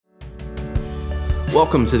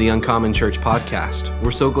Welcome to the Uncommon Church podcast.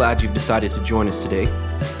 We're so glad you've decided to join us today.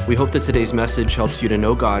 We hope that today's message helps you to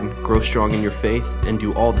know God, grow strong in your faith, and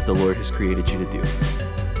do all that the Lord has created you to do.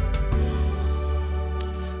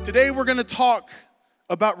 Today we're going to talk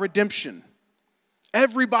about redemption.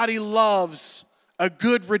 Everybody loves a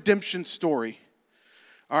good redemption story.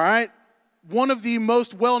 All right? One of the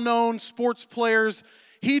most well-known sports players,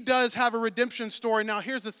 he does have a redemption story. Now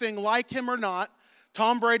here's the thing, like him or not,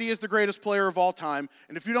 Tom Brady is the greatest player of all time.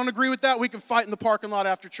 And if you don't agree with that, we can fight in the parking lot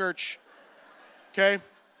after church. Okay?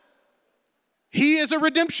 He is a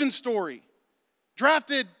redemption story.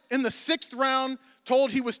 Drafted in the 6th round, told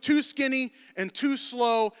he was too skinny and too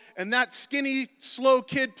slow. And that skinny, slow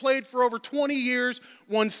kid played for over 20 years,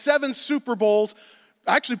 won 7 Super Bowls,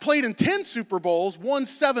 actually played in 10 Super Bowls, won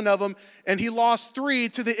 7 of them, and he lost 3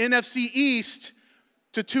 to the NFC East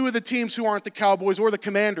to 2 of the teams who aren't the Cowboys or the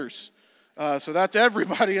Commanders. So that's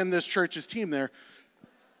everybody in this church's team there.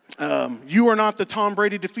 You are not the Tom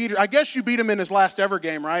Brady defeater. I guess you beat him in his last ever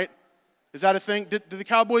game, right? Is that a thing? Did the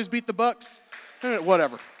Cowboys beat the Bucks?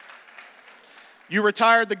 Whatever. You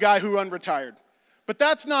retired the guy who unretired. But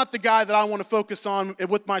that's not the guy that I want to focus on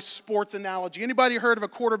with my sports analogy. Anybody heard of a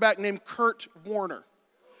quarterback named Kurt Warner?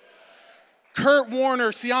 Kurt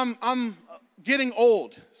Warner, see, I'm getting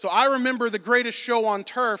old. So I remember the greatest show on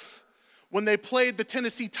turf when they played the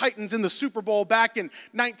Tennessee Titans in the Super Bowl back in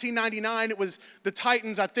 1999. It was the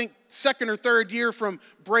Titans, I think, 2nd or 3rd year from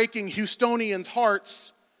breaking Houstonians'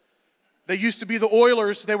 hearts. They used to be the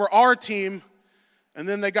Oilers. They were our team. And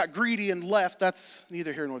then they got greedy and left. That's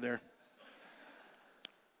neither here nor there.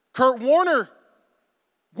 Kurt Warner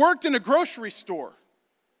worked in a grocery store.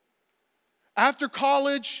 After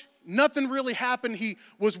college, nothing really happened. He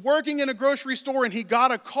was working in a grocery store and he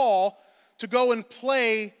got a call to go and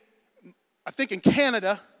play, I think in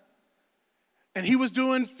Canada, and he was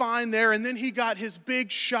doing fine there, and then he got his big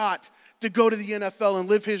shot to go to the NFL and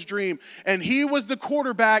live his dream. And he was the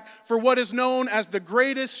quarterback for what is known as the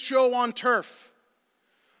greatest show on turf.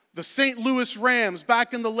 The St. Louis Rams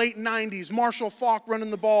back in the late 90s, Marshall Faulk running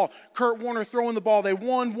the ball, Kurt Warner throwing the ball. They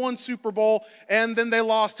won 1 Super Bowl, and then they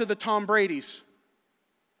lost to the Tom Bradys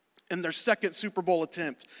in their 2nd Super Bowl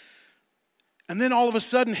attempt. And then all of a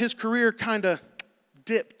sudden, his career kind of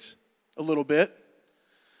dipped a little bit,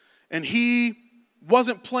 and he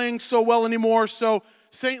wasn't playing so well anymore, so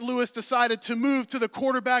St. Louis decided to move to the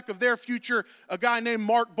quarterback of their future, a guy named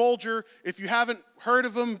Mark Bulger. If you haven't heard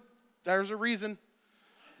of him, there's a reason.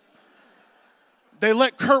 They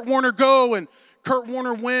let Kurt Warner go, and Kurt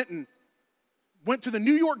Warner went to the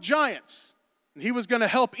New York Giants, and he was going to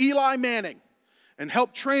help Eli Manning and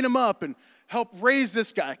help train him up and help raise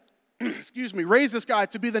this guy, raise this guy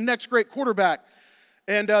to be the next great quarterback.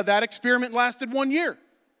 And that experiment lasted 1 year.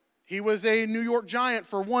 He was a New York Giant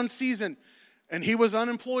for 1 season, and he was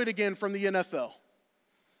unemployed again from the NFL.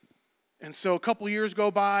 And so a couple years go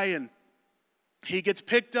by, and he gets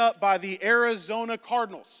picked up by the Arizona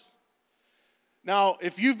Cardinals. Now,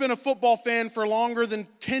 if you've been a football fan for longer than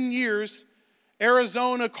 10 years,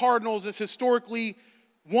 Arizona Cardinals is historically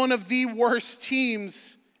one of the worst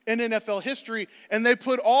teams in NFL history, and they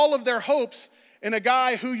put all of their hopes in a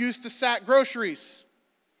guy who used to sack groceries.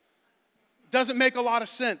 Doesn't make a lot of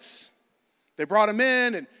sense. They brought him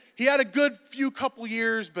in, and he had a good couple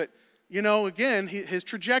years, but, again, his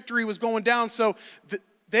trajectory was going down. So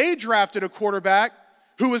they drafted a quarterback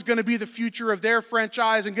who was going to be the future of their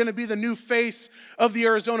franchise and going to be the new face of the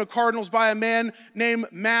Arizona Cardinals by a man named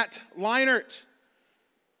Matt Leinart.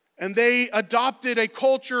 And they adopted a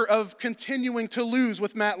culture of continuing to lose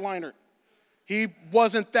with Matt Leinart. He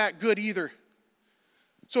wasn't that good either.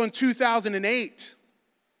 So in 2008,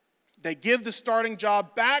 they give the starting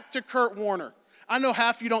job back to Kurt Warner. I know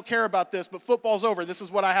half of you don't care about this, but football's over. This is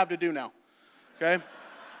what I have to do now, okay?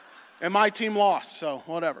 And my team lost, so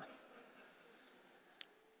whatever.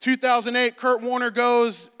 2008, Kurt Warner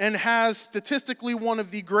goes and has statistically one of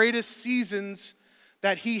the greatest seasons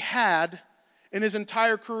that he had in his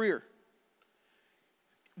entire career.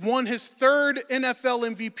 Won his 3rd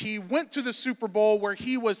NFL MVP, went to the Super Bowl where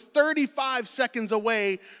he was 35 seconds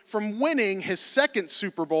away from winning his 2nd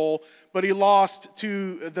Super Bowl, but he lost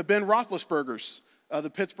to the Ben Roethlisbergers, the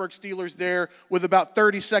Pittsburgh Steelers there with about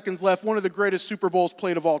 30 seconds left, one of the greatest Super Bowls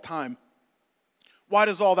played of all time. Why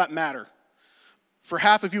does all that matter? For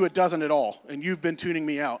half of you, it doesn't at all, and you've been tuning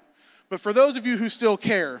me out. But for those of you who still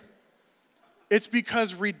care, it's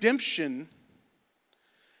because redemption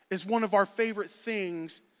is one of our favorite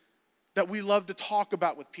things that we love to talk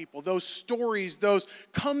about with people. Those stories, those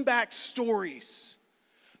comeback stories.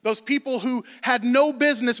 Those people who had no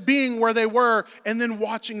business being where they were and then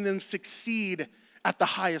watching them succeed at the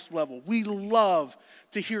highest level. We love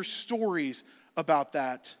to hear stories about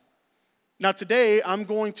that. Now today, I'm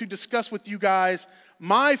going to discuss with you guys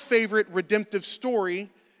my favorite redemptive story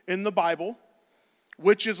in the Bible,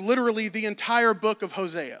 which is literally the entire book of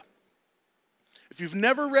Hosea. If you've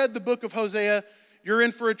never read the book of Hosea, you're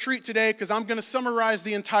in for a treat today because I'm going to summarize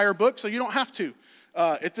the entire book so you don't have to.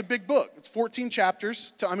 It's a big book. It's 14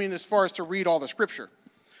 chapters, as far as to read all the scripture.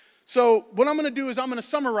 So what I'm going to do is I'm going to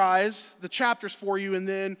summarize the chapters for you and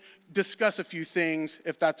then discuss a few things,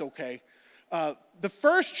 if that's okay. The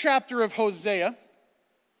first chapter of Hosea,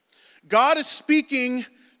 God is speaking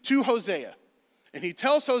to Hosea. And he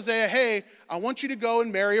tells Hosea, hey, I want you to go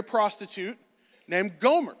and marry a prostitute named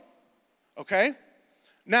Gomer. Okay?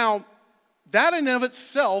 Now, that in and of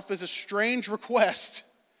itself is a strange request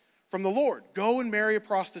from the Lord. Go and marry a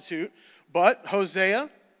prostitute. But Hosea,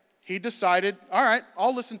 he decided, all right,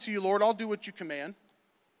 I'll listen to you, Lord. I'll do what you command.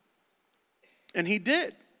 And he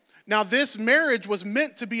did. Now, this marriage was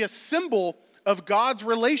meant to be a symbol of God's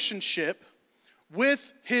relationship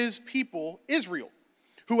with his people, Israel,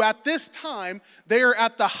 who at this time, they are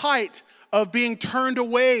at the height of being turned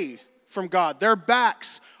away from God. Their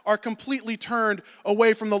backs are completely turned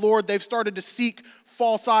away from the Lord. They've started to seek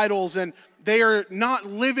false idols, and they are not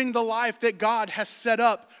living the life that God has set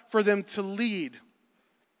up for them to lead.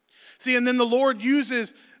 See, and then the Lord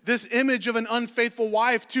uses this image of an unfaithful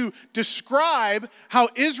wife to describe how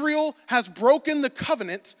Israel has broken the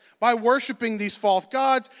covenant by worshiping these false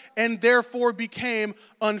gods and therefore became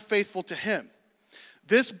unfaithful to him.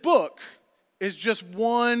 This book is just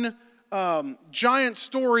one giant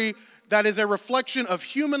story that is a reflection of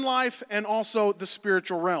human life and also the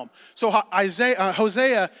spiritual realm. So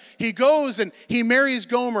Hosea, he goes and he marries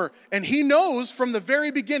Gomer, and he knows from the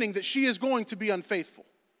very beginning that she is going to be unfaithful.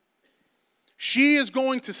 She is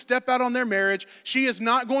going to step out on their marriage. She is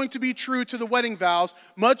not going to be true to the wedding vows,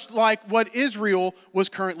 much like what Israel was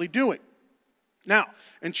currently doing. Now,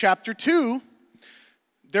 in chapter 2,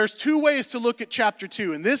 there's two ways to look at chapter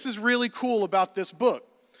 2, and this is really cool about this book.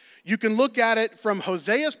 You can look at it from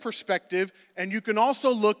Hosea's perspective, and you can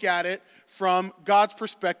also look at it from God's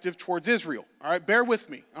perspective towards Israel. All right, bear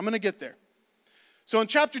with me. I'm going to get there. So in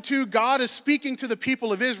chapter 2, God is speaking to the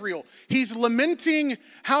people of Israel. He's lamenting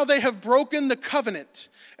how they have broken the covenant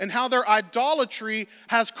and how their idolatry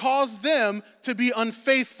has caused them to be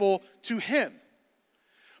unfaithful to him.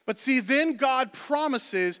 But see, then God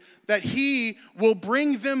promises that he will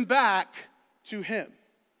bring them back to him.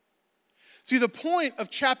 See, the point of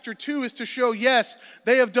chapter 2 is to show, yes,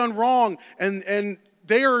 they have done wrong and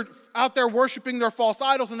they are out there worshiping their false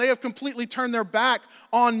idols and they have completely turned their back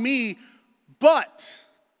on me. But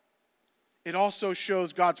it also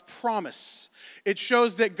shows God's promise. It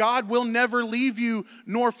shows that God will never leave you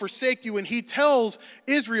nor forsake you. And he tells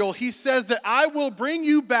Israel, he says that I will bring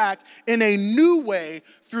you back in a new way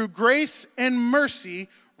through grace and mercy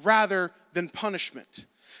rather than punishment.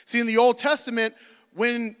 See, in the Old Testament,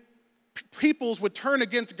 when peoples would turn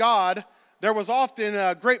against God, there was often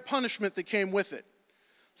a great punishment that came with it.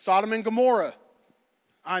 Sodom and Gomorrah,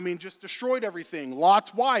 just destroyed everything.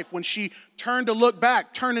 Lot's wife, when she turned to look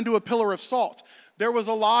back, turned into a pillar of salt. There was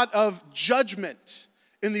a lot of judgment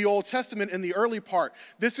in the Old Testament in the early part.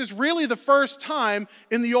 This is really the first time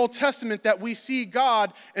in the Old Testament that we see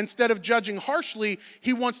God, instead of judging harshly,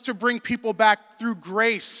 he wants to bring people back through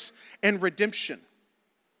grace and redemption.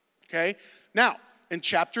 Okay? Now, in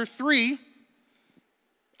chapter 3,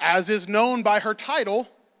 as is known by her title,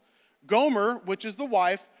 Gomer, which is the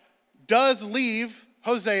wife, does leave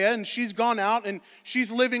Hosea, and she's gone out and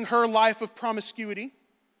she's living her life of promiscuity.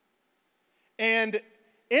 And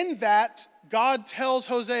in that, God tells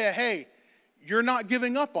Hosea, hey, you're not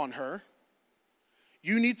giving up on her.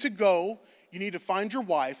 You need to go, you need to find your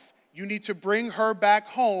wife, you need to bring her back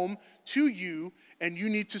home to you, and you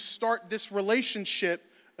need to start this relationship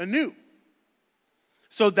anew.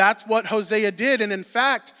 So that's what Hosea did. And in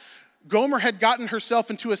fact, Gomer had gotten herself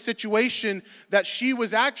into a situation that she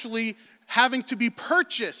was actually having to be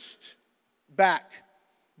purchased back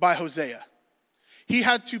by Hosea. He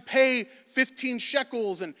had to pay 15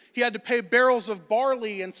 shekels, and he had to pay barrels of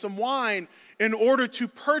barley and some wine in order to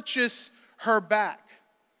purchase her back.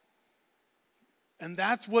 And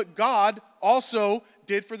that's what God also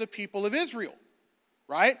did for the people of Israel,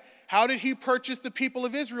 right? How did he purchase the people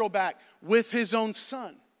of Israel back? With his own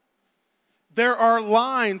son. There are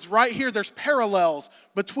lines right here, there's parallels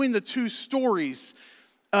between the two stories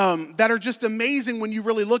that are just amazing when you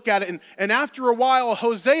really look at it. And after a while,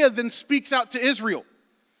 Hosea then speaks out to Israel.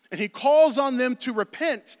 And he calls on them to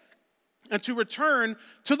repent and to return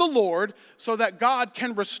to the Lord so that God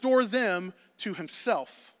can restore them to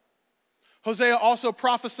himself. Hosea also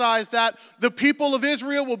prophesies that the people of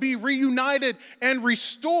Israel will be reunited and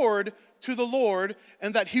restored to the Lord,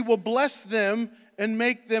 and that he will bless them and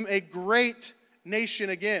make them a great nation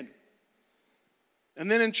again. And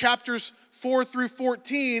then in chapters 4 through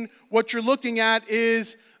 14, what you're looking at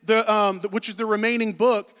is which is the remaining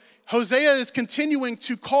book. Hosea is continuing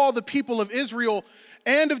to call the people of Israel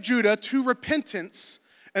and of Judah to repentance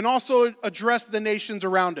and also address the nations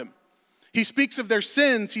around him. He speaks of their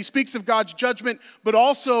sins, he speaks of God's judgment, but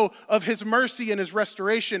also of his mercy and his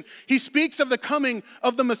restoration. He speaks of the coming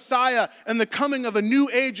of the Messiah and the coming of a new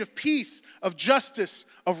age of peace, of justice,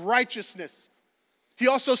 of righteousness. He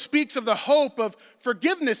also speaks of the hope of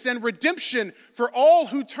forgiveness and redemption for all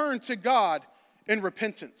who turn to God in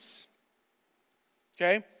repentance.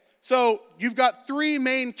 Okay? So you've got three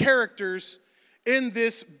main characters in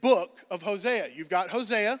this book of Hosea. You've got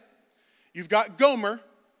Hosea, you've got Gomer,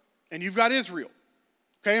 and you've got Israel.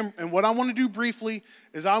 Okay, and what I want to do briefly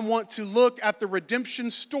is I want to look at the redemption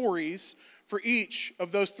stories for each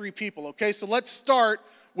of those three people. Okay, so let's start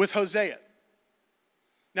with Hosea.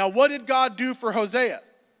 Now, what did God do for Hosea?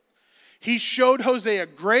 He showed Hosea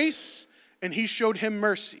grace and he showed him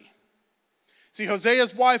mercy. See,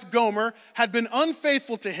 Hosea's wife Gomer had been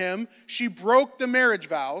unfaithful to him. She broke the marriage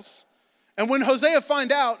vows. And when Hosea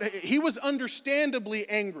found out, he was understandably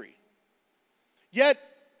angry. Yet,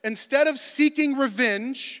 instead of seeking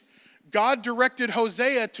revenge, God directed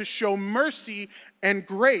Hosea to show mercy and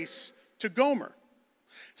grace to Gomer.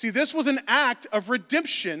 See, this was an act of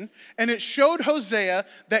redemption, and it showed Hosea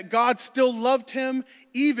that God still loved him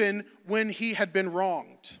even when he had been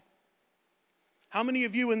wronged. How many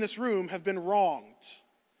of you in this room have been wronged?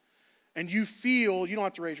 And you feel, you don't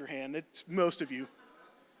have to raise your hand, it's most of you.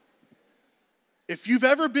 If you've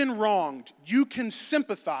ever been wronged, you can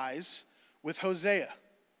sympathize with Hosea.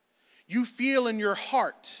 You feel in your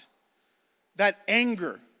heart that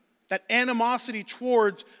anger, that animosity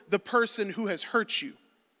towards the person who has hurt you.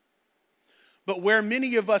 But where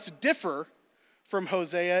many of us differ from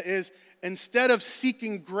Hosea is instead of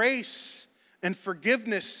seeking grace and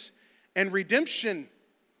forgiveness and redemption,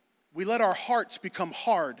 we let our hearts become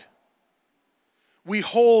hard. We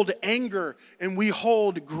hold anger and we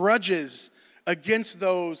hold grudges against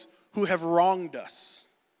those who have wronged us.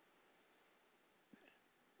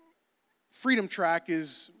 Freedom Track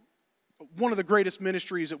is one of the greatest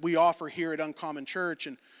ministries that we offer here at Uncommon Church.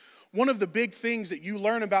 And one of the big things that you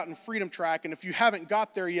learn about in Freedom Track, and if you haven't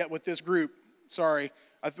got there yet with this group, sorry.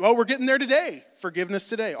 We're getting there today. Forgiveness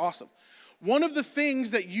today. Awesome. One of the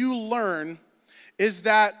things that you learn is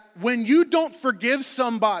that when you don't forgive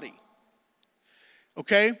somebody,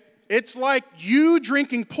 okay, it's like you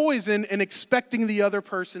drinking poison and expecting the other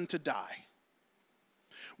person to die.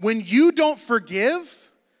 When you don't forgive,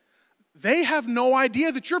 they have no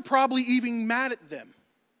idea that you're probably even mad at them.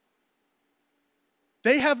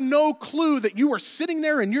 They have no clue that you are sitting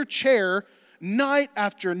there in your chair night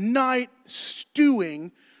after night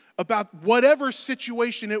stewing about whatever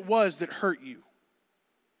situation it was that hurt you.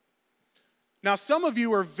 Now, some of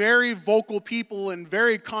you are very vocal people and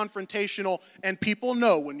very confrontational, and people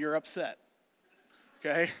know when you're upset.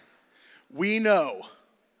 Okay? We know.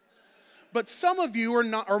 But some of you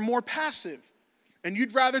are more passive, and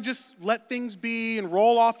you'd rather just let things be and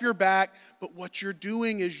roll off your back. But what you're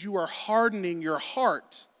doing is you are hardening your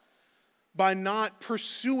heart by not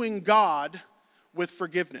pursuing God with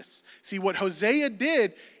forgiveness. See, what Hosea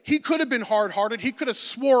did, he could have been hard-hearted. He could have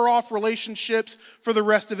swore off relationships for the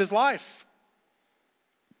rest of his life.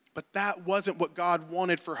 But that wasn't what God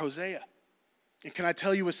wanted for Hosea. And can I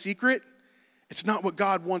tell you a secret? It's not what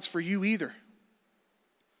God wants for you either.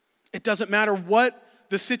 It doesn't matter what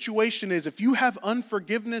the situation is. If you have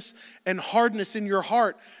unforgiveness and hardness in your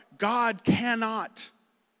heart, God cannot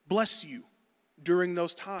bless you during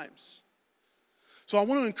those times. So I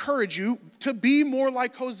want to encourage you to be more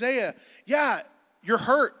like Hosea. Yeah, you're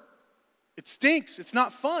hurt. It stinks. It's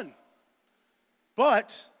not fun.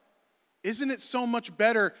 But isn't it so much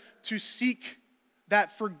better to seek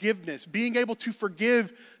that forgiveness, being able to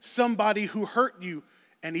forgive somebody who hurt you,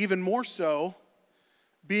 and even more so,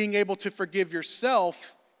 being able to forgive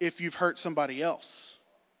yourself if you've hurt somebody else?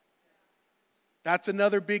 That's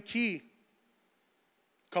another big key.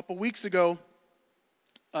 A couple weeks ago,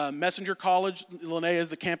 Messenger College, Linnea is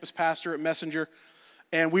the campus pastor at Messenger,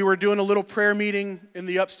 and we were doing a little prayer meeting in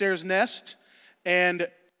the upstairs nest, and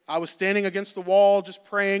I was standing against the wall just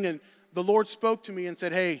praying, and the Lord spoke to me and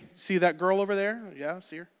said, "Hey, see that girl over there? Yeah, I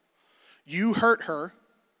see her. You hurt her,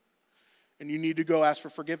 and you need to go ask for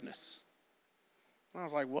forgiveness." I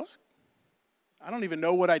was like, "What? I don't even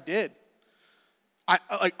know what I did."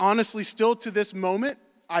 I honestly, still to this moment,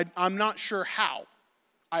 I'm not sure how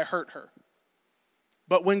I hurt her.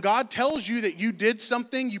 But when God tells you that you did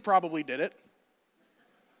something, you probably did it.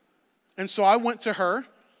 And so I went to her,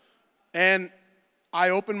 and I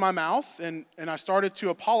opened my mouth, and I started to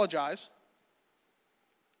apologize.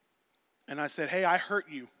 And I said, hey, I hurt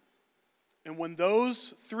you. And when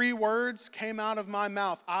those 3 words came out of my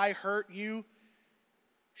mouth, I hurt you,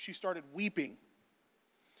 she started weeping.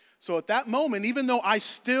 So at that moment, even though I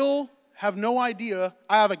still have no idea,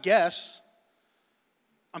 I have a guess,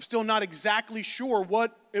 I'm still not exactly sure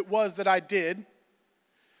what it was that I did,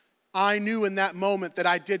 I knew in that moment that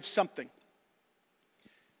I did something.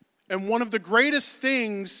 And one of the greatest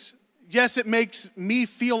things, yes, it makes me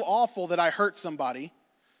feel awful that I hurt somebody.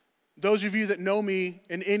 Those of you that know me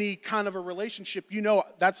in any kind of a relationship, you know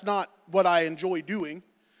that's not what I enjoy doing.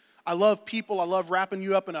 I love people. I love wrapping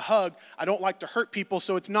you up in a hug. I don't like to hurt people,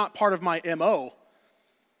 so it's not part of my MO.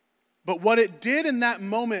 But what it did in that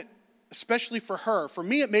moment, especially for her, for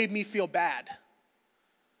me, it made me feel bad.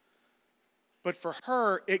 But for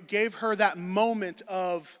her, it gave her that moment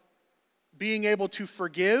of being able to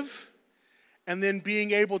forgive and then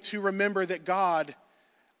being able to remember that God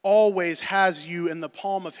always has you in the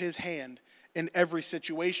palm of his hand in every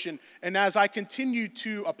situation. And as I continued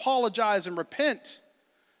to apologize and repent,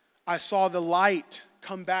 I saw the light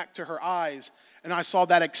come back to her eyes, and I saw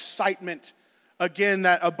that excitement again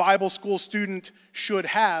that a Bible school student should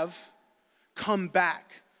have come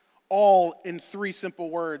back, all in 3 simple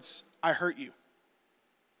words: I hurt you.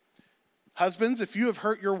 Husbands, if you have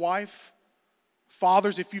hurt your wife,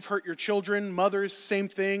 fathers, if you've hurt your children, mothers, same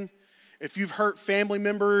thing. If you've hurt family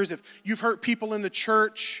members, if you've hurt people in the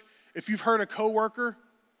church, if you've hurt a coworker,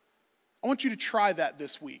 I want you to try that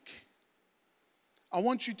this week. I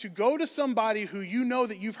want you to go to somebody who you know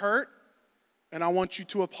that you've hurt, and I want you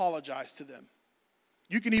to apologize to them.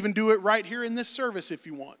 You can even do it right here in this service if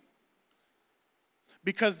you want.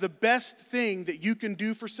 Because the best thing that you can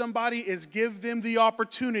do for somebody is give them the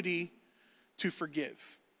opportunity to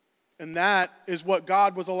forgive. And that is what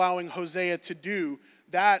God was allowing Hosea to do.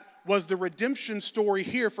 That was the redemption story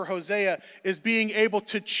here for Hosea, is being able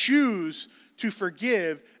to choose to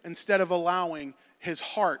forgive instead of allowing his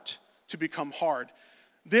heart to become hard.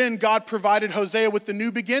 Then God provided Hosea with the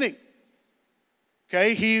new beginning.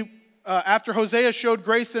 Okay, after Hosea showed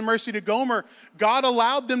grace and mercy to Gomer, God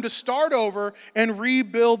allowed them to start over and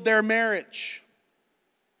rebuild their marriage.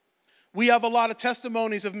 We have a lot of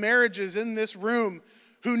testimonies of marriages in this room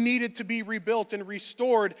who needed to be rebuilt and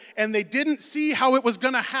restored, and they didn't see how it was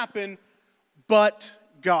going to happen, but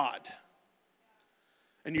God.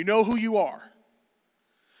 And you know who you are.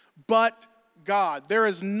 But God. There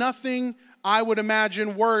is nothing I would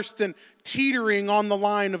imagine worse than teetering on the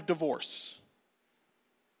line of divorce.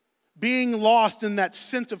 Being lost in that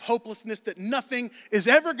sense of hopelessness that nothing is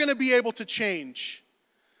ever going to be able to change.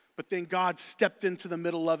 But then God stepped into the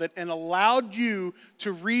middle of it and allowed you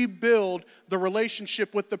to rebuild the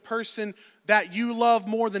relationship with the person that you love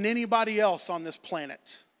more than anybody else on this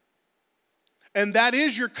planet. And that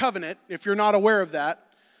is your covenant, if you're not aware of that.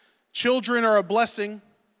 Children are a blessing.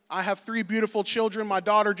 I have 3 beautiful children. My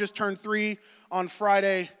daughter just turned 3 on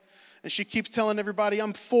Friday, and she keeps telling everybody,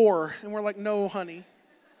 I'm 4. And we're like, no, honey,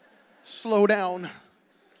 slow down.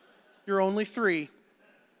 You're only 3.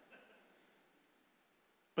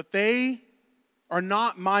 But they are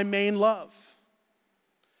not my main love.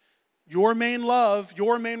 Your main love,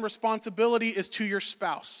 your main responsibility is to your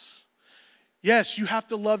spouse. Yes, you have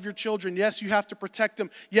to love your children. Yes, you have to protect them.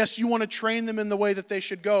 Yes, you want to train them in the way that they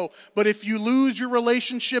should go. But if you lose your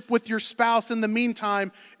relationship with your spouse in the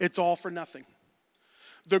meantime, it's all for nothing.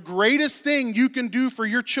 The greatest thing you can do for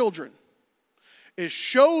your children is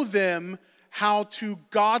show them how to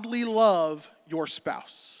godly love your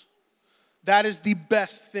spouse. That is the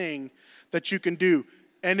best thing that you can do.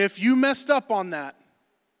 And if you messed up on that,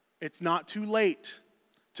 it's not too late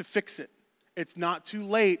to fix it. It's not too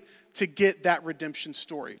late to get that redemption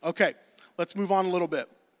story. Okay, let's move on a little bit.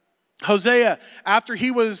 Hosea, after he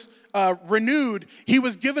was renewed, he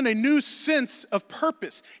was given a new sense of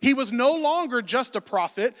purpose. He was no longer just a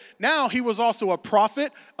prophet. Now he was also a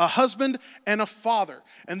prophet, a husband, and a father.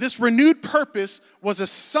 And this renewed purpose was a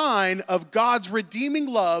sign of God's redeeming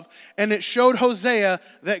love, and it showed Hosea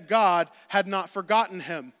that God had not forgotten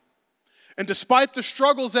him. And despite the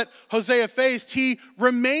struggles that Hosea faced, he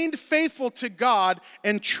remained faithful to God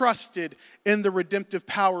and trusted in the redemptive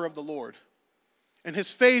power of the Lord. And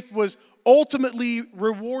his faith was ultimately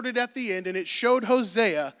rewarded at the end, and it showed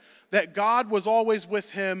Hosea that God was always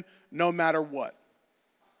with him no matter what.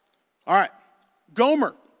 All right,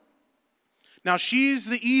 Gomer. Now, she's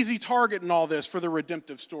the easy target in all this for the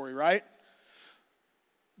redemptive story, right?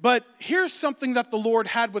 But here's something that the Lord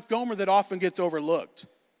had with Gomer that often gets overlooked.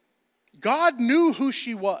 God knew who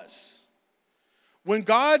she was. When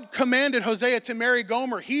God commanded Hosea to marry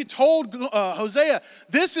Gomer, he told Hosea,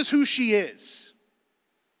 this is who she is.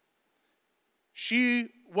 She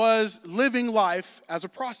was living life as a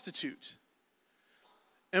prostitute.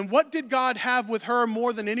 And what did God have with her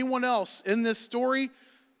more than anyone else in this story?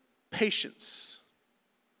 Patience.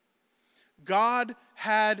 God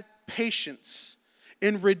had patience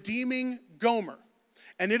in redeeming Gomer.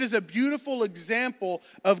 And it is a beautiful example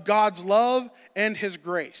of God's love and his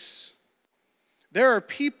grace. There are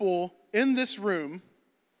people in this room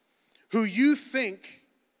who you think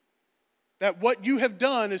that what you have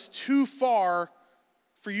done is too far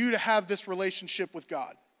for you to have this relationship with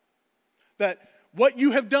God. That what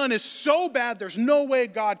you have done is so bad, there's no way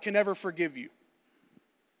God can ever forgive you.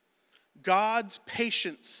 God's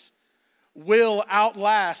patience will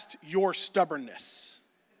outlast your stubbornness.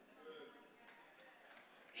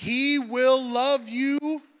 He will love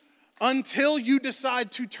you until you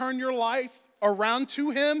decide to turn your life around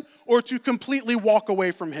to him or to completely walk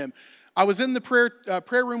away from him. I was in the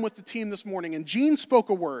prayer room with the team this morning, and Jean spoke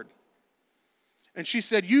a word. And she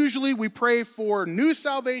said, usually we pray for new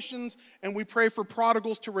salvations and we pray for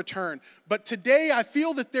prodigals to return. But today I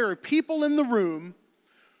feel that there are people in the room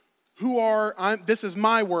who are, this is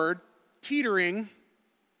my word, teetering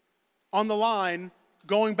on the line,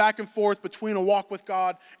 going back and forth between a walk with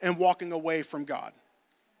God and walking away from God.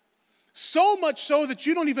 So much so that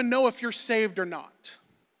you don't even know if you're saved or not.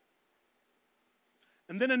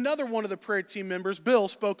 And then another one of the prayer team members, Bill,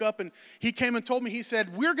 spoke up and he came and told me, he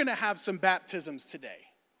said, we're going to have some baptisms today.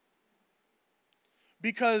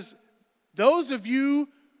 Because those of you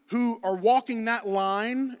who are walking that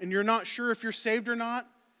line and you're not sure if you're saved or not,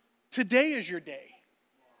 today is your day.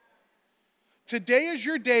 Today is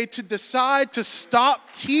your day to decide to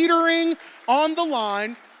stop teetering on the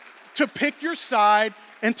line, to pick your side,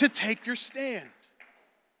 and to take your stand.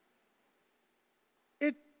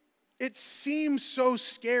 It seems so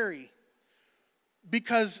scary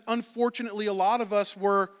because, unfortunately, a lot of us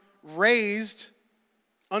were raised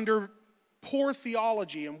under poor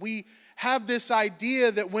theology, and we have this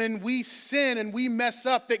idea that when we sin and we mess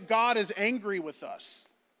up, that God is angry with us.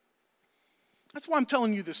 That's why I'm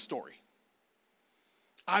telling you this story.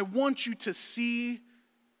 I want you to see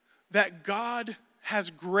that God has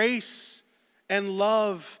grace and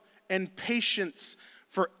love and patience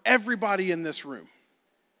for everybody in this room.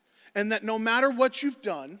 And that no matter what you've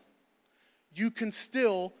done, you can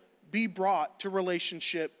still be brought to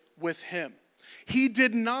relationship with him. He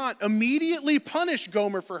did not immediately punish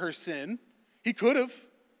Gomer for her sin. He could have,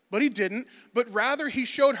 but he didn't. But rather, he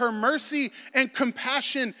showed her mercy and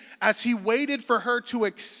compassion as he waited for her to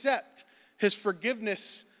accept his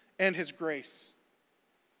forgiveness and his grace.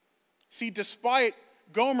 See, despite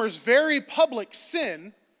Gomer's very public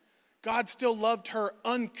sin, God still loved her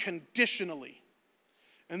unconditionally.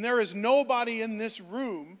 And there is nobody in this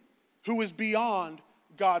room who is beyond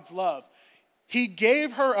God's love. He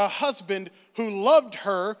gave her a husband who loved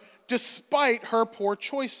her despite her poor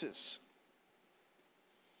choices.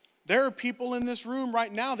 There are people in this room right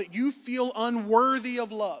now that you feel unworthy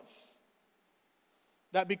of love.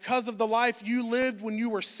 That because of the life you lived when you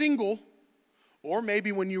were single, or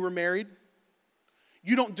maybe when you were married,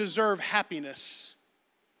 you don't deserve happiness.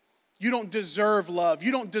 You don't deserve love.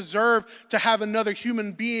 You don't deserve to have another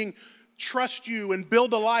human being trust you and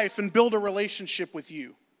build a life and build a relationship with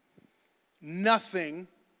you. Nothing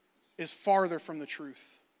is farther from the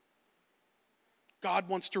truth. God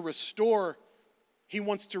wants to restore. He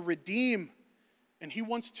wants to redeem. And he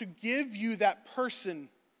wants to give you that person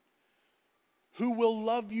who will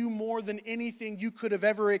love you more than anything you could have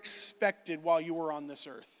ever expected while you were on this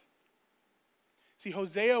earth. See,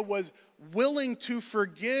 Hosea was willing to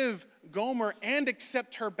forgive Gomer and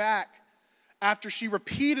accept her back after she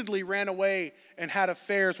repeatedly ran away and had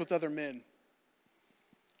affairs with other men.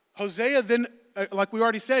 Hosea then, like we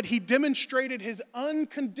already said, he demonstrated his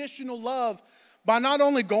unconditional love by not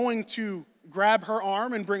only going to grab her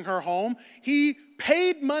arm and bring her home, he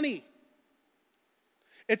paid money.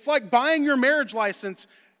 It's like buying your marriage license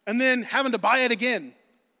and then having to buy it again.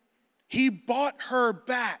 He bought her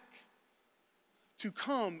back to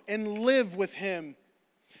come and live with him.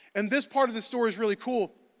 And this part of the story is really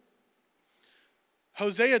cool.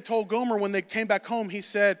 Hosea told Gomer when they came back home, he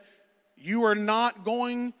said, you are not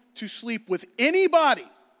going to sleep with anybody,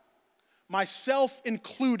 myself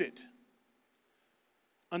included,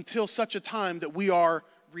 until such a time that we are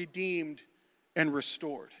redeemed and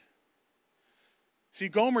restored. See,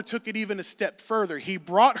 Gomer took it even a step further. He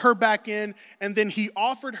brought her back in, and then he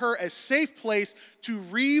offered her a safe place to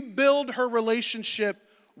rebuild her relationship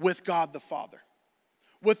with God the Father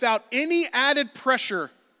without any added pressure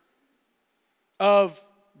of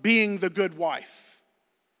being the good wife.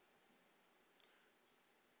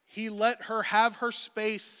 He let her have her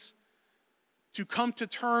space to come to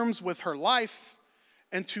terms with her life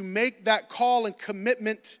and to make that call and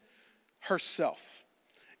commitment herself.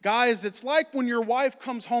 Guys, it's like when your wife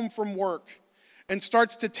comes home from work and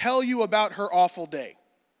starts to tell you about her awful day.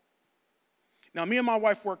 Now, me and my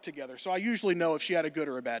wife work together, so I usually know if she had a good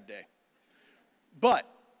or a bad day. But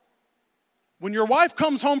when your wife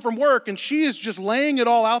comes home from work and she is just laying it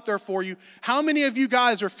all out there for you, how many of you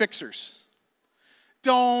guys are fixers?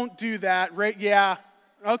 Don't do that, right? Yeah,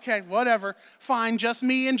 okay, whatever. Fine, just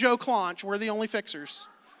me and Joe Clonch, we're the only fixers.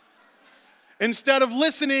 Instead of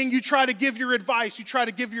listening, you try to give your advice, you try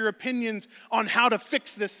to give your opinions on how to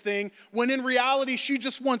fix this thing, when in reality, she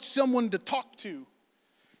just wants someone to talk to.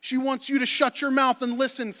 She wants you to shut your mouth and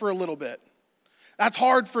listen for a little bit. That's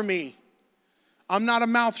hard for me. I'm not a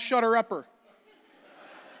mouth shutter-upper.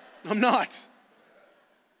 I'm not.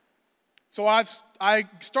 So I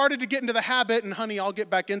started to get into the habit, and honey, I'll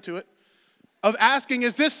get back into it, of asking,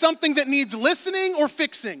 is this something that needs listening or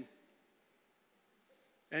fixing?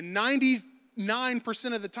 And 99%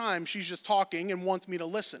 of the time, she's just talking and wants me to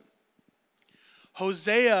listen.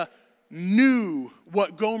 Hosea knew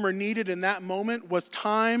what Gomer needed in that moment was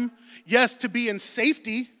time, yes, to be in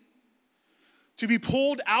safety, to be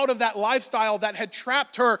pulled out of that lifestyle that had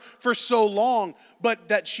trapped her for so long, but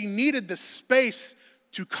that she needed the space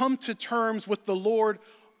to come to terms with the Lord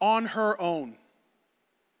on her own.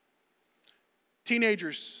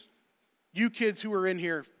 Teenagers, you kids who are in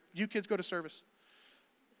here, you kids go to service.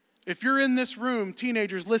 If you're in this room,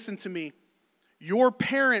 teenagers, listen to me. Your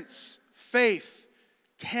parents' faith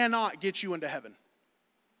cannot get you into heaven.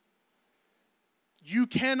 You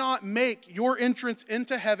cannot make your entrance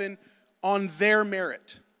into heaven on their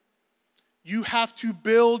merit. You have to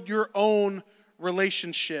build your own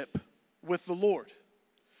relationship with the Lord,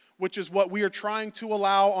 which is what we are trying to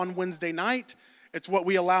allow on Wednesday night. It's what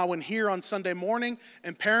we allow in here on Sunday morning.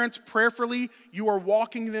 And parents, prayerfully, you are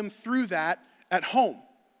walking them through that at home.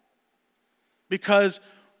 Because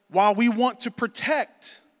while we want to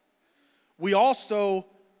protect, we also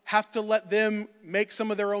have to let them make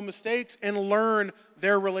some of their own mistakes and learn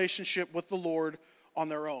their relationship with the Lord on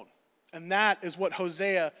their own. And that is what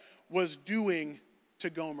Hosea was doing to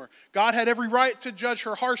Gomer. God had every right to judge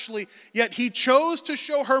her harshly, yet he chose to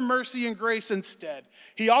show her mercy and grace instead.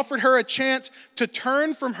 He offered her a chance to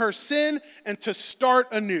turn from her sin and to start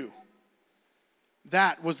anew.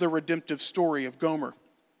 That was the redemptive story of Gomer.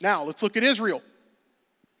 Now, let's look at Israel.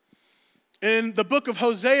 In the book of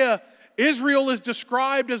Hosea, Israel is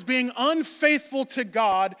described as being unfaithful to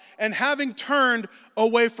God and having turned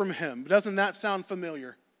away from him. Doesn't that sound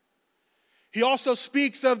familiar? He also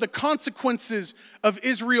speaks of the consequences of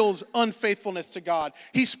Israel's unfaithfulness to God.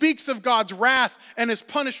 He speaks of God's wrath and his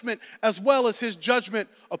punishment as well as his judgment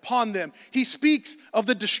upon them. He speaks of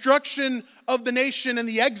the destruction of the nation and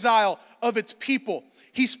the exile of its people.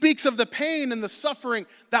 He speaks of the pain and the suffering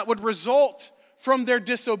that would result from their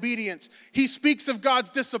disobedience. He speaks of God's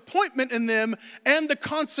disappointment in them and the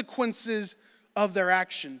consequences of their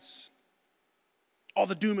actions. All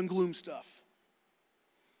the doom and gloom stuff.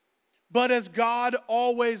 But as God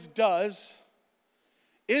always does,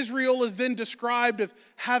 Israel is then described as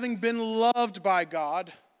having been loved by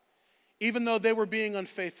God, even though they were being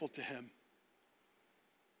unfaithful to him.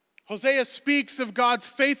 Hosea speaks of God's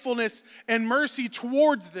faithfulness and mercy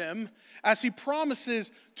towards them as he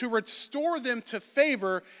promises to restore them to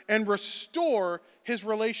favor and restore his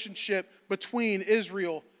relationship between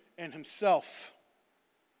Israel and himself.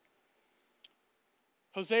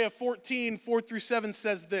 Hosea 14, 4-7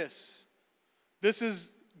 says this. This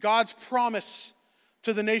is God's promise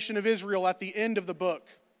to the nation of Israel at the end of the book.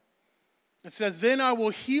 It says, "Then I will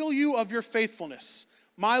heal you of your faithfulness.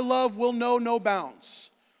 My love will know no bounds,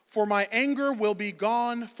 for my anger will be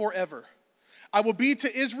gone forever. I will be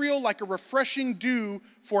to Israel like a refreshing dew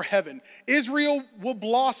for heaven. Israel will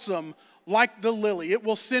blossom like the lily. It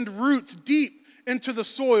will send roots deep into the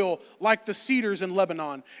soil like the cedars in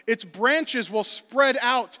Lebanon. Its branches will spread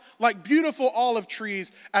out like beautiful olive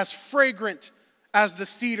trees, as fragrant as the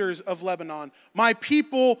cedars of Lebanon. My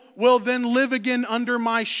people will then live again under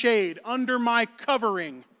my shade, under my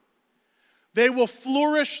covering. They will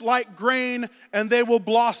flourish like grain, and they will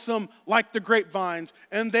blossom like the grapevines,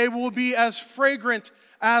 and they will be as fragrant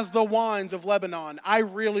as the wines of Lebanon." I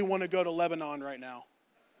really want to go to Lebanon right now.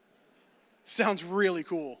 Sounds really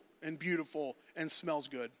cool. and beautiful and smells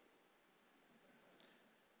good.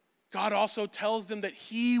 God also tells them that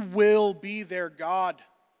he will be their God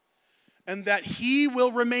and that he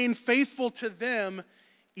will remain faithful to them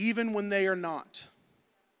even when they are not.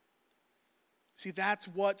 See, that's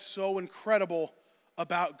what's so incredible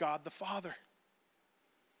about God the Father.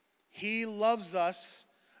 He loves us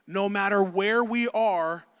no matter where we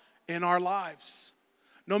are in our lives.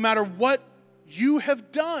 No matter what you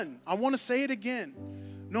have done. I want to say it again.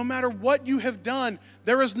 No matter what you have done,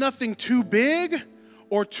 there is nothing too big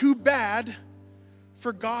or too bad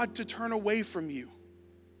for God to turn away from you.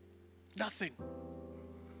 Nothing.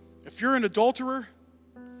 If you're an adulterer,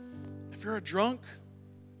 if you're a drunk,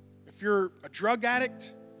 if you're a drug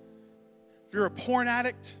addict, if you're a porn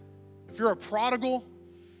addict, if you're a prodigal,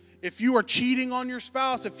 if you are cheating on your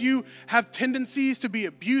spouse, if you have tendencies to be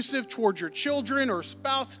abusive towards your children or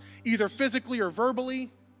spouse, either physically or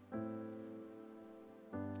verbally,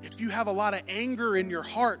 if you have a lot of anger in your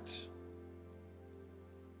heart,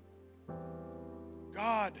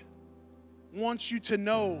 God wants you to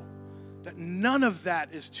know that none of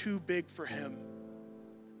that is too big for him.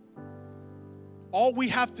 All we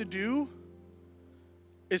have to do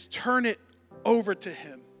is turn it over to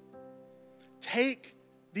him. Take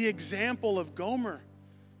the example of Gomer,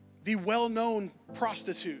 the well-known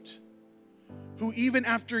prostitute, who even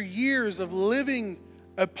after years of living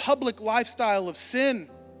a public lifestyle of sin,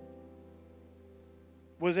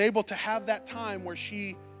 was able to have that time where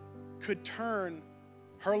she could turn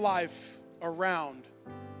her life around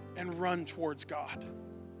and run towards God.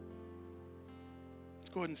 Let's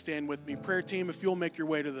go ahead and stand with me. Prayer team, if you'll make your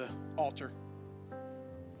way to the altar.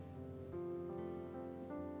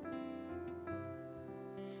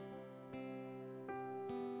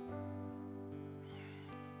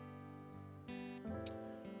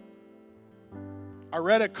 I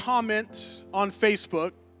read a comment on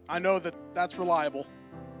Facebook. I know that that's reliable.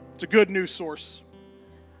 It's a good news source.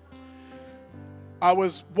 I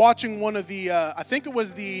was watching one of the, I think it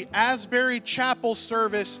was the Asbury Chapel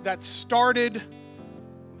service that started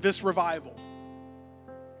this revival.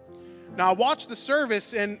 Now, I watched the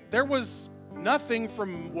service, and there was nothing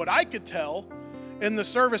from what I could tell in the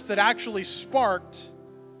service that actually sparked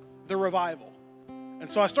the revival. And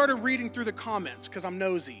so I started reading through the comments because I'm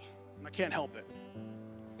nosy and I can't help it.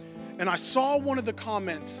 And I saw one of the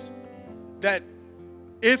comments that,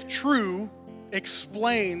 if true,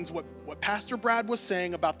 explains what Pastor Brad was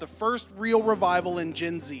saying about the first real revival in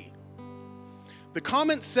Gen Z. The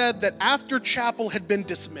comment said that after chapel had been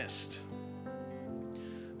dismissed,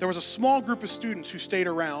 there was a small group of students who stayed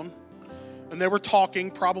around, and they were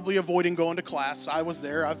talking, probably avoiding going to class. I was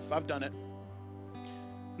there. I've done it.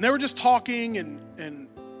 And they were just talking and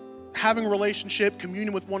having a relationship,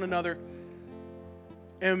 communion with one another.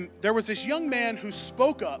 And there was this young man who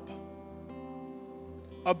spoke up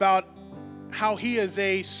about how he is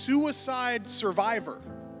a suicide survivor.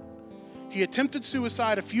 He attempted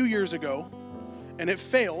suicide a few years ago, and it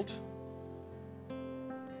failed.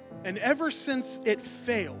 And ever since it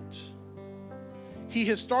failed, he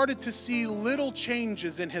has started to see little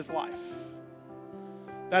changes in his life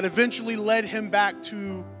that eventually led him back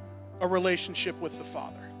to a relationship with the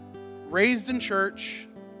Father. Raised in church,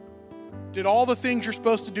 did all the things you're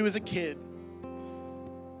supposed to do as a kid.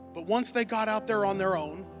 But once they got out there on their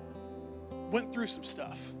own, went through some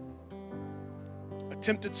stuff.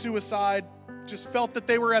 Attempted suicide, just felt that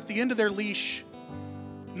they were at the end of their leash.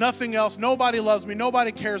 Nothing else, nobody loves me,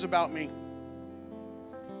 nobody cares about me.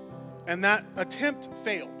 And that attempt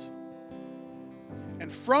failed.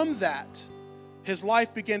 And from that, his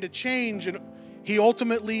life began to change, and he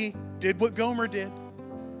ultimately did what Gomer did.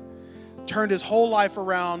 Turned his whole life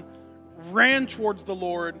around, ran towards the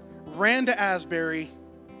Lord, ran to Asbury.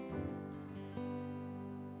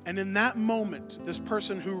 And in that moment, this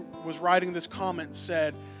person who was writing this comment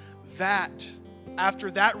said that after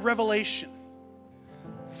that revelation,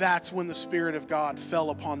 that's when the Spirit of God fell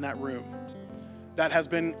upon that room. That has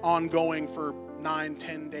been ongoing for 9,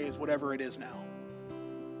 10 days, whatever it is now.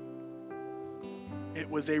 It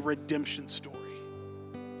was a redemption story.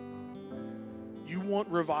 You want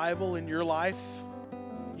revival in your life?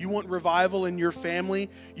 You want revival in your family?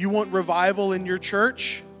 You want revival in your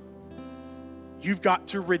church? You've got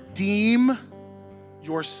to redeem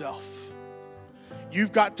yourself.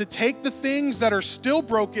 You've got to take the things that are still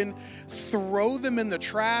broken, throw them in the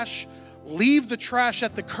trash, leave the trash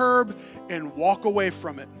at the curb, and walk away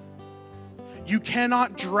from it. You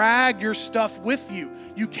cannot drag your stuff with you.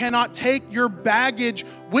 You cannot take your baggage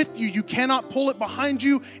with you. You cannot pull it behind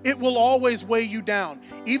you. It will always weigh you down.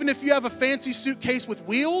 Even if you have a fancy suitcase with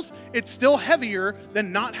wheels, it's still heavier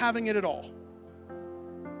than not having it at all.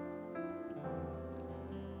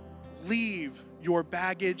 leave your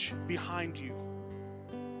baggage behind you.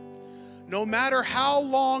 No matter how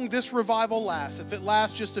long this revival lasts, if it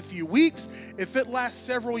lasts just a few weeks, if it lasts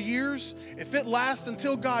several years, if it lasts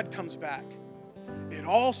until God comes back, it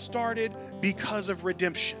all started because of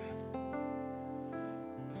redemption.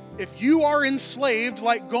 If you are enslaved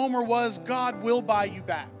like Gomer was, God will buy you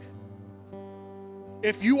back.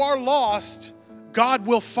 If you are lost, God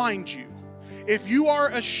will find you. If you are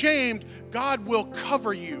ashamed, God will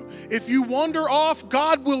cover you. If you wander off,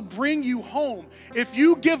 God will bring you home. If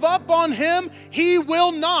you give up on Him, He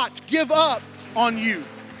will not give up on you.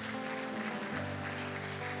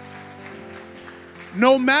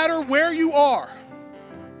 No matter where you are,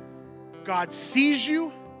 God sees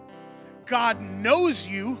you, God knows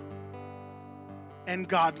you, and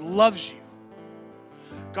God loves you.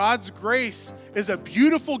 God's grace is a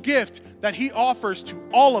beautiful gift that He offers to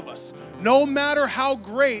all of us, no matter how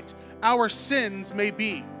great our sins may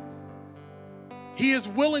be. He is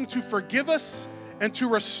willing to forgive us and to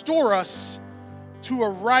restore us to a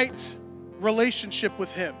right relationship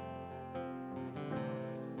with Him.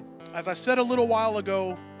 As I said a little while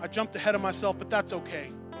ago, I jumped ahead of myself, but that's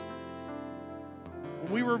okay.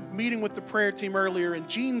 When we were meeting with the prayer team earlier, and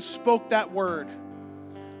Gene spoke that word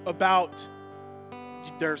about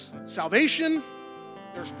there's salvation,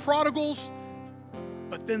 there's prodigals,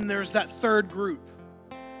 but then there's that third group,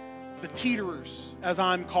 the teeterers, as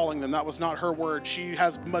I'm calling them. That was not her word. She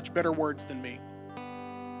has much better words than me.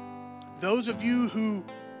 Those of you who,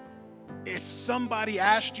 if somebody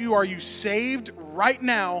asked you, are you saved right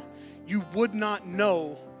now, you would not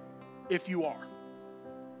know if you are.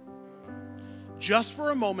 Just for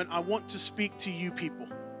a moment, I want to speak to you people.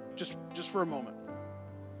 Just for a moment.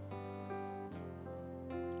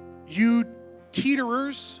 You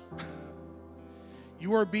teeterers,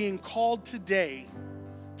 you are being called today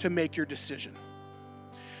to make your decision.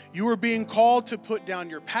 You are being called to put down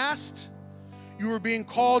your past. You are being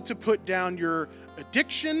called to put down your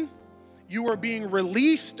addiction. You are being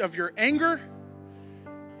released of your anger,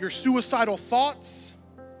 your suicidal thoughts,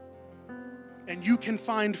 and you can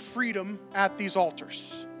find freedom at these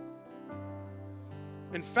altars.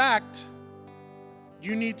 In fact,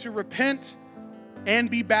 you need to repent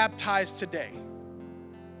and be baptized today.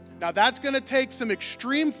 Now that's going to take some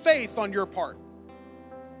extreme faith on your part.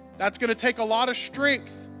 That's going to take a lot of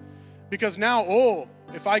strength, because now,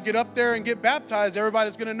 if I get up there and get baptized,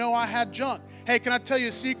 everybody's going to know I had junk. Hey, can I tell you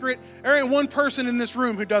a secret? There ain't one person in this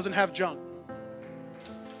room who doesn't have junk.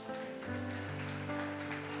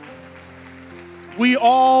 We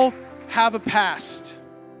all have a past.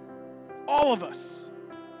 All of us.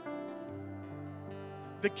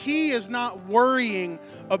 The key is not worrying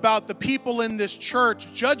about the people in this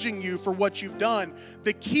church judging you for what you've done.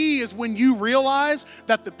 The key is when you realize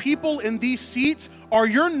that the people in these seats are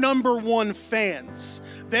your number one fans.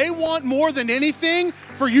 They want more than anything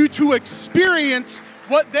for you to experience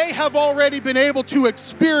what they have already been able to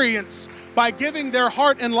experience by giving their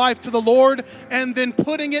heart and life to the Lord and then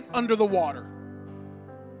putting it under the water.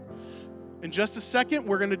 In just a second,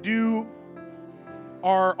 we're going to do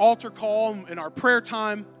our altar call and our prayer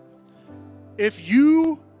time. If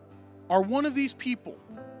you are one of these people,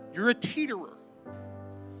 you're a teeterer,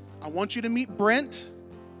 I want you to meet Brent.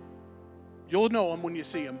 You'll know him when you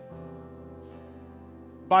see him.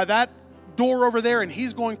 By that door over there, and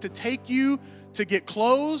he's going to take you to get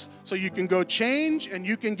clothes so you can go change and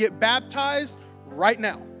you can get baptized right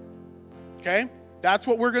now. Okay? That's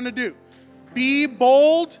what we're going to do. Be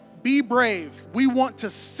bold, be brave. We want to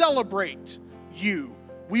celebrate you.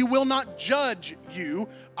 We will not judge you.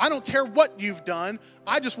 I don't care what you've done.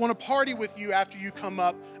 I just want to party with you after you come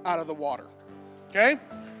up out of the water. Okay?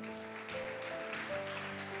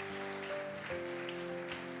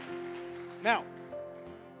 Now,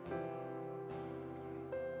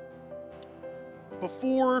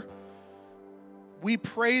 before we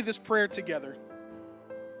pray this prayer together,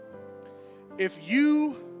 if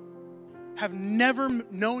you have never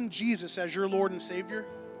known Jesus as your Lord and Savior,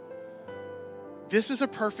 this is a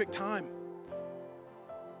perfect time.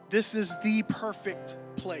 This is the perfect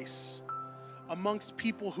place amongst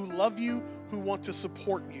people who love you, who want to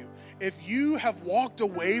support you. If you have walked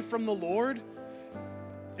away from the Lord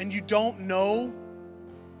and you don't know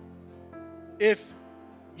if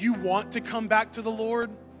you want to come back to the Lord,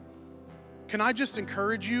 can I just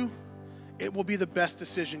encourage you? It will be the best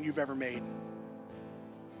decision you've ever made.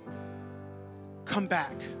 Come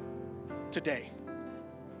back today.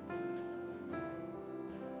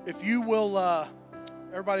 If you will,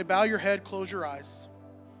 everybody bow your head, close your eyes.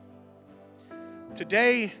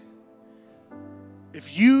 Today,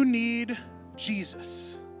 if you need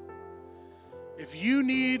Jesus, If you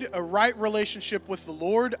need a right relationship with the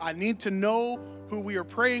Lord, I need to know who we are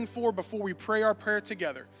praying for before we pray our prayer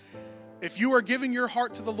together. If you are giving your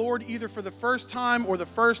heart to the Lord either for the first time or the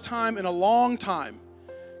first time in a long time,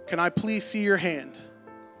 can I please see your hand?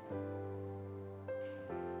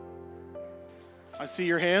 I see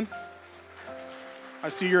your hand. I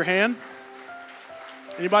see your hand.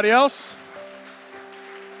 Anybody else?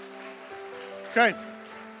 Okay.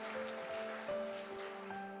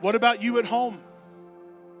 What about you at home?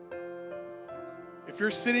 If you're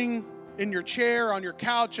sitting in your chair, on your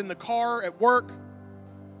couch, in the car, at work,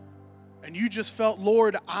 and you just felt,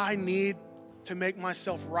 Lord, I need to make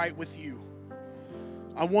myself right with you,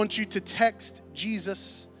 I want you to text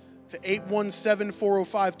Jesus to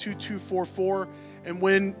 817-405-2244. And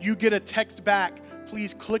when you get a text back,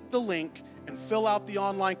 please click the link and fill out the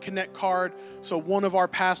online Connect card so one of our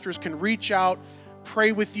pastors can reach out,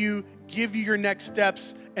 pray with you, give you your next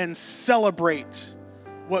steps, and celebrate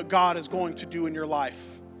what God is going to do in your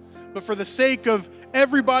life. But for the sake of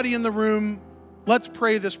everybody in the room, let's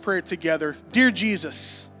pray this prayer together. Dear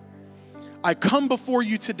Jesus, I come before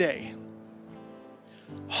you today,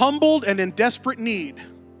 humbled and in desperate need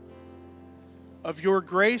of your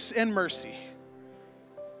grace and mercy.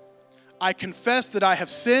 I confess that I have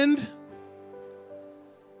sinned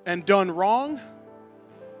and done wrong,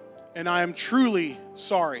 and I am truly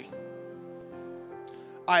sorry.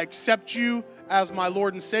 I accept you as my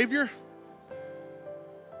Lord and Savior,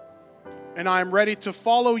 and I am ready to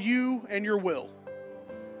follow you and your will.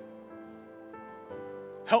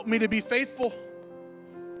 Help me to be faithful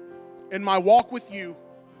in my walk with you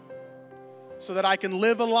so that I can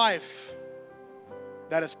live a life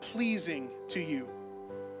that is pleasing to you.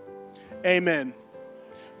 Amen.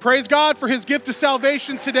 Praise God for his gift of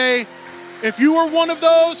salvation today. If you are one of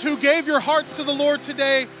those who gave your hearts to the Lord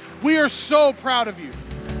today, we are so proud of you.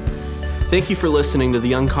 Thank you for listening to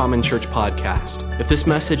the Uncommon Church podcast. If this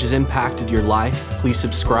message has impacted your life, please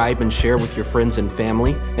subscribe and share with your friends and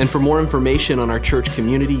family. And for more information on our church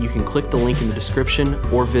community, you can click the link in the description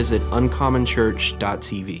or visit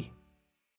uncommonchurch.tv.